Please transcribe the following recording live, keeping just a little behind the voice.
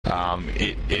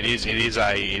It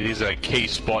is a key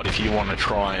spot if you want to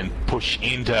try and push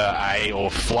into A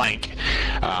or flank,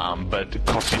 but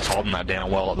Costy's holding that down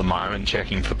well at the moment,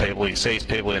 checking for people. He sees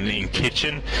people in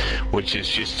kitchen, which is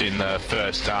just in the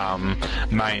first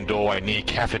main doorway near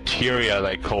cafeteria,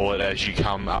 they call it, as you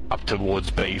come up towards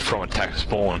B from attack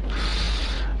spawn.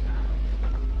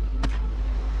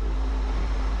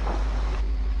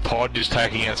 Pod just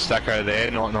taking out Stacko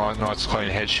there, nice clean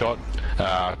headshot.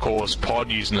 Of course,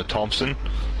 Pod using the Thompson.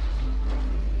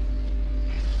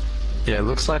 Yeah, it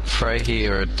looks like Fray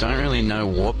here don't really know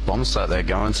what bomb site they're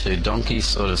going to. Donkey's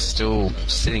sort of still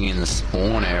sitting in the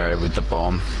spawn area with the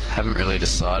bomb. Haven't really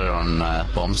decided on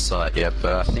bomb site yet,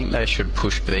 but I think they should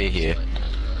push B here.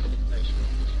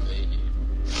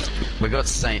 We got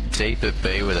Saint deep at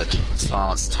B with a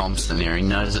silenced Thompson here. He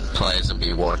knows that players will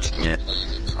be watching it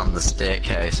from the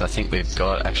staircase. I think we've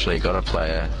actually got a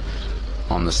player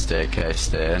on the staircase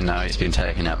there. No, he's been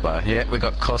taken out by... Yeah, we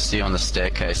got Costy on the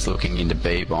staircase looking into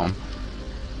B-bomb.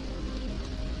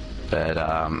 But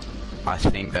I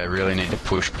think they really need to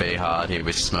push B hard here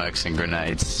with smokes and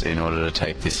grenades in order to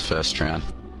take this first round.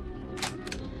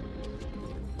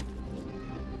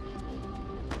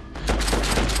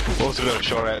 Also got a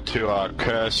shout out to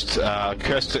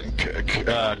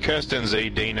Kirsten Z,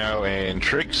 Dino, and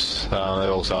Trix. They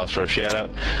also asked for a shout out.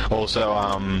 Also,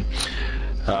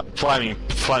 Flaming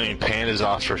Pandas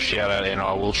asked for a shout out, and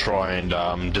I will try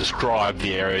and describe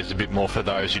the areas a bit more for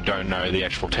those who don't know the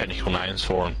actual technical names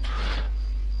for them.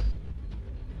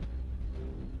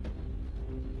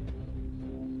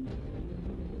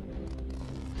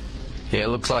 Yeah, it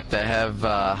looks like they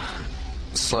have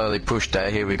slowly pushed out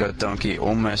here. We got Donkey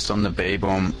almost on the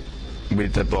B-bomb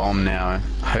with the bomb now.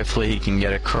 Hopefully he can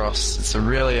get across. It's a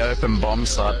really open bomb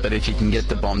site, but if he can get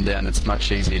the bomb down, it's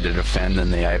much easier to defend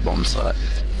than the A-bomb site.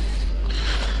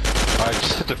 I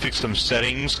just had to fix some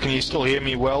settings. Can you still hear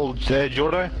me well there,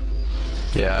 Jordo?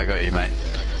 Yeah, I got you, mate.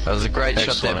 That was a great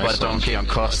shot there by Donkey on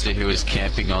Costa, who was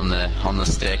camping on the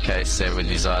staircase there with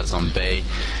his eyes on B.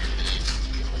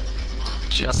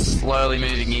 Just slowly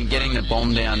moving in, getting the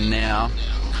bomb down now.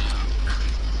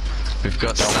 We've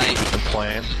got Saint with the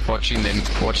plant, watching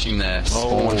the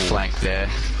spawn flank there.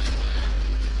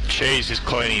 Cheese is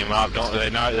cleaning him up. They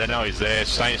know he's there.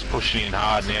 Saint's pushing in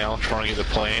hard now, trying to get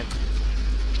the plant.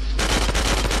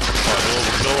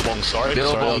 Billabong, sorry.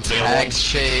 Billabong tags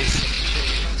Cheese.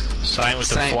 Saint with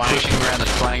the flank. Pushing around the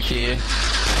flank here.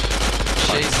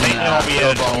 Cheese and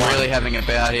Billabong really having a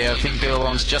bout here. I think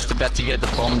Billabong's just about to get the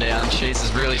bomb down. Cheese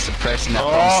is really suppressing that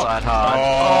bomb side hard.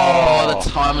 Oh, the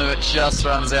time of it just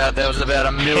runs out. There was about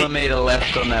a millimetre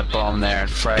left on that bomb there, and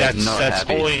Fray is not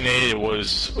happy. That's all he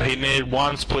needed he needed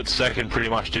 1 split second pretty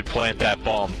much to plant that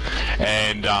bomb,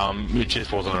 and it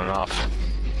just wasn't enough.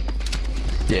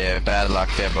 Yeah, bad luck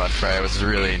there by Fray. It was a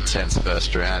really intense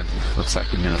first round. Looks like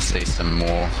we're going to see some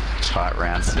more tight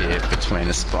rounds here between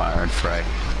Aspire and Fray.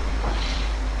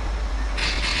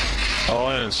 Oh,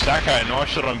 and Stacko, nice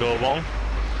shot on Billabong.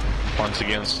 Once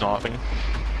again, sniping.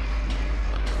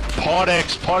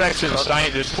 Podex and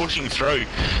Saint just pushing through.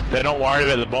 They're not worried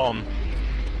about the bomb.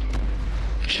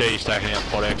 She's taking out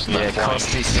Podex and that flank.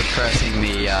 Costy's suppressing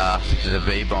the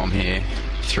B-bomb here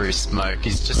through smoke.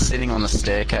 He's just sitting on the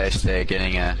staircase there,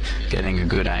 getting a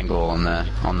good angle on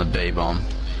the B-bomb.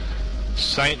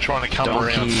 Saint trying to come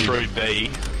around through B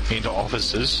into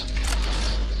offices.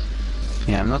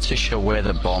 Yeah, I'm not too sure where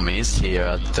the bomb is here.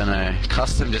 I don't know.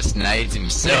 Custom just nades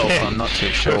himself. I'm not too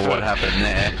sure what happened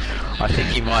there. I think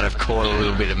he might have caught a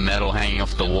little bit of metal hanging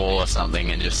off the wall or something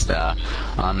and just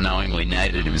unknowingly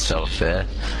naded himself there.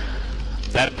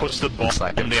 That puts the bomb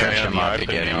like the pressure might be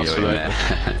getting you in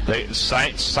there.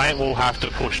 Saint will have to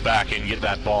push back and get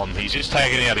that bomb. He's just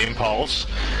taking out Impulse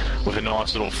with a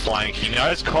nice little flank. He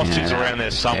knows Costy's around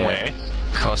there somewhere. Yeah.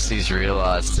 Costy's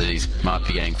realised that he might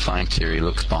be getting flanked here. He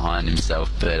looks behind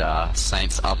himself, but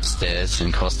Saint's upstairs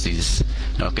and Costy's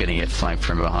not getting it flanked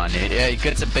from behind here. Yeah, he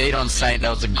gets a beat on Saint. That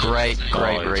was a great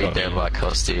read there by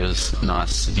Costy. It was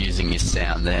nice using his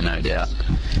sound there, no doubt.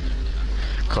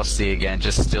 Costy again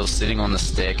just still sitting on the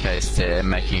staircase there,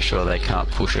 making sure they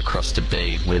can't push across to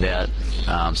B without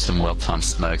some well-timed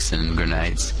smokes and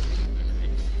grenades.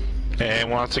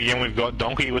 And once again we've got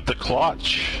Donkey with the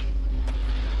clutch.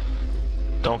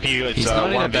 Donkey, it's he's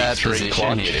not in a bad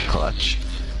position here to clutch.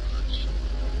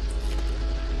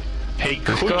 He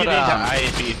could get into A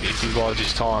if he was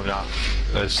his time now.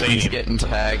 He's getting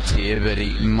tagged here, but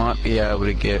he might be able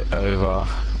to get over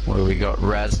where we got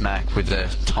Razmak with the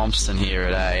Thompson here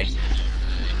at A.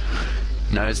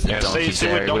 Knows the Donkey's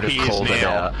there, he would have called it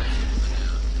out.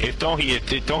 If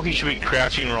Donkey should be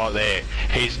crouching right there.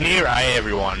 He's near A,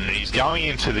 everyone, and he's going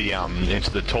into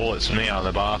the toilets now, in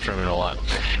the bathroom and all that.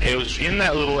 He was in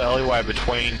that little alleyway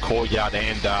between courtyard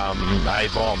and A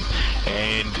bomb.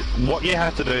 And what you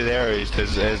have to do there is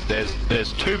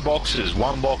there's two boxes,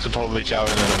 one box on top of each other,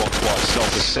 and then a box by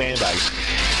itself with sandbags.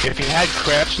 If he had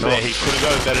crouched there, he could have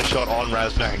got a better shot on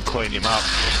Razmak and cleaned him up.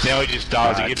 Now he just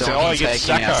does. He gets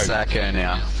Sacco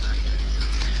now.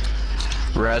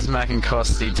 Razmak and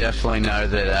Costi definitely know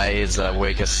that A is a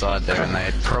weaker side there, and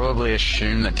they probably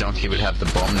assume that Donkey would have the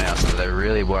bomb now, so they're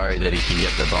really worried that he can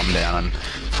get the bomb down. And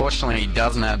fortunately, he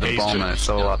doesn't have the bomb, and it's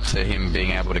all up to him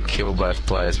being able to kill both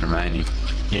players remaining.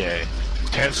 Yeah.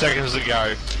 10 seconds to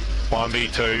go.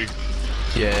 1v2.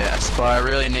 Yeah, Aspire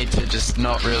really need to just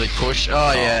not really push.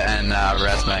 Oh yeah, and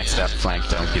Razmak's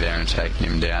outflanked Donkey there and taking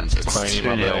him down. So it's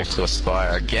 2-0 to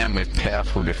Aspire, again with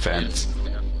powerful defense.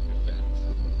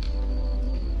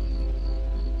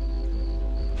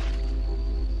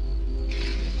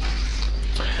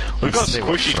 We've got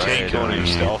Squishy tank on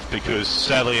himself because,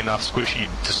 sadly enough, Squishy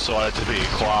decided to be a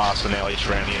class, and now each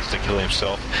round he has to kill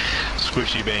himself.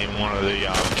 Squishy being one of the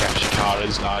capture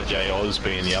carters, RJ Oz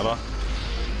being the other.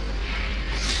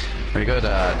 We got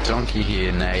Donkey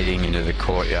here nading into the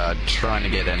courtyard, trying to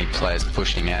get any players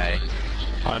pushing A.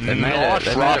 They made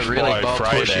a really bold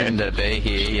push into B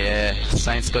here, yeah.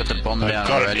 Saints got the bomb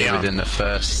down already within the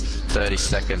first 30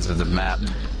 seconds of the map.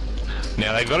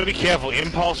 Now they've got to be careful.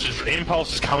 Impulse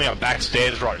is coming up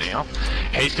backstairs right now.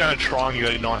 He's going to try and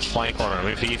get a nice flank on him.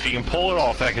 If he can pull it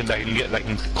off, they can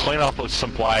clean up with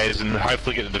some players and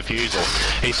hopefully get the defusal.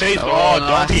 He sees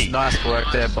Donkey. Nice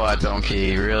work there by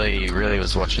Donkey. He really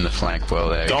was watching the flank well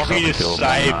there. Donkey just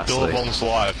saved Billabong's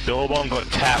life. Billabong got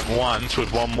tapped once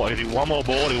with one more. If he one more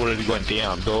ball, he would have went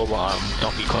down.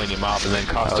 Donkey cleaned him up and then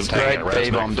custom taking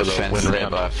great B-bomb defense there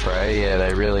by Fray. Yeah,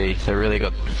 they really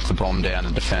got the bomb down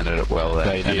and defended it well.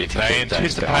 They did. They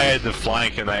anticipated the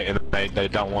flank and they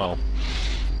done well.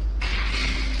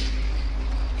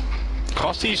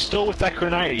 Costi's still with that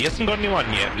grenade. He hasn't got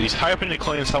anyone yet, but he's hoping to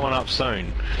clean someone up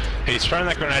soon. He's throwing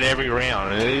that grenade every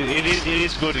round. It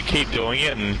is good to keep doing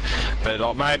it, but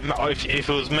if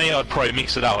it was me, I'd probably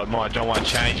mix it up. I don't want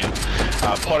to change it.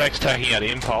 Podex taking out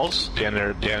Impulse down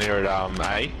there at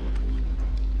A.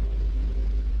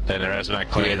 Then there is no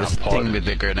clear the thing with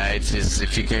the grenades is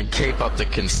if you can keep up the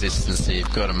consistency,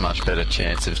 you've got a much better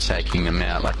chance of taking them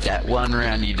out. Like that one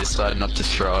round you decide not to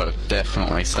throw it,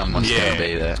 definitely someone's going to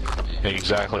be there.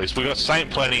 Exactly. So we've got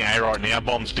Saint planning A right now.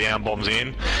 Bombs down, bombs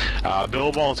in.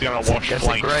 Billabong's going to watch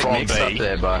flank from mix B. Up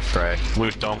there by Fray.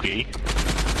 With Donkey.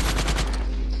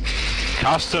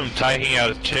 Custom taking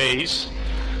out a cheese.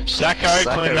 Sacco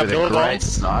cleaning up Billabong. Great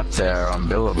snipe there on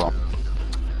Billabong.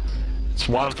 It's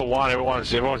 1 for 1.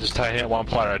 Everyone's just taking out one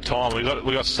player at a time.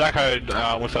 We got Sacco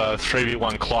with a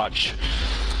 3v1 clutch.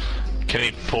 Can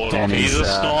he pull it off? He's a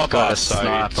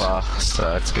sniper,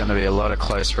 so it's going to be a lot of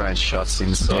close range shots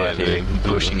inside here,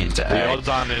 pushing into A. The odds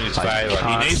aren't in his favour.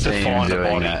 He needs to find a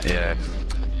body.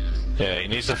 Yeah, he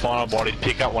needs to find a body to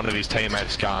pick up one of his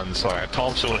teammates' guns. So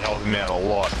Thompson will help him out a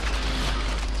lot.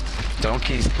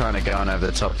 Donkey's kind of going over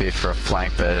the top here for a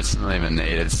flank, but it's not even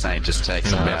needed. Saint just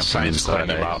takes him out from inside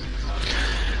him up.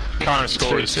 Current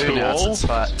score is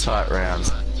 2-2. Tight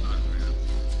rounds.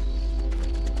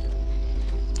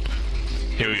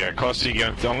 Here we go, Costi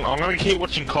going. I'm going to keep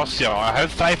watching Costi. I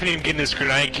have faith in him getting this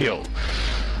grenade kill.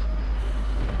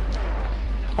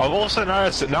 I've also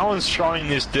noticed that no one's throwing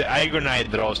the A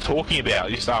grenade that I was talking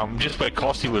about, just where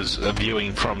Costi was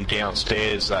viewing from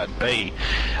downstairs at B,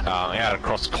 out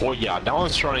across the courtyard. No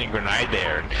one's throwing a grenade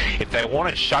there, and if they want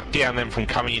to shut down them from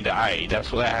coming into A,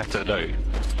 that's what they have to do.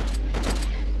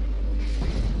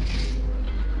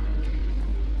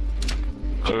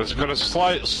 So it's got a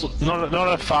slow,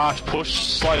 not a fast push,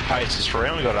 slow pace this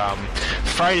round. We've got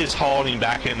Fray is holding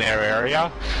back in their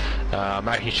area,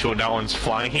 making sure no one's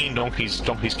flanking. Donkey's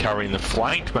covering the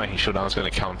flank, making sure no one's going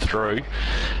to come through.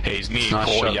 He's near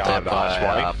courtyard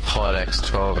by Podex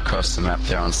 12 across the map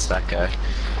there on Sacco,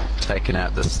 taking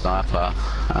out the sniper.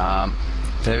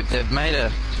 They've made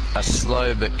a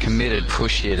slow but committed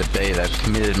push here to B. They've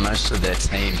committed most of their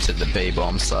team to the B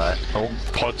bomb site. Oh,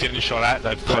 Pod's getting shot at.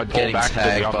 They've pulled getting back.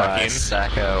 Tagged by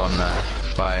Sacco on the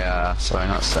sorry,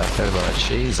 not Sacco, by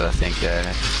Cheese, I think.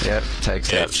 Yep,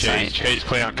 takes out Saint. Cheese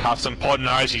clean out Custom. Pod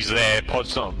knows he's there.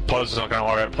 Pod's not going to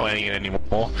worry about planning it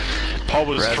anymore. Pod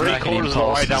was 3/4 of the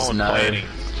way done with planning.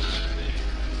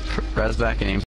 Razmak and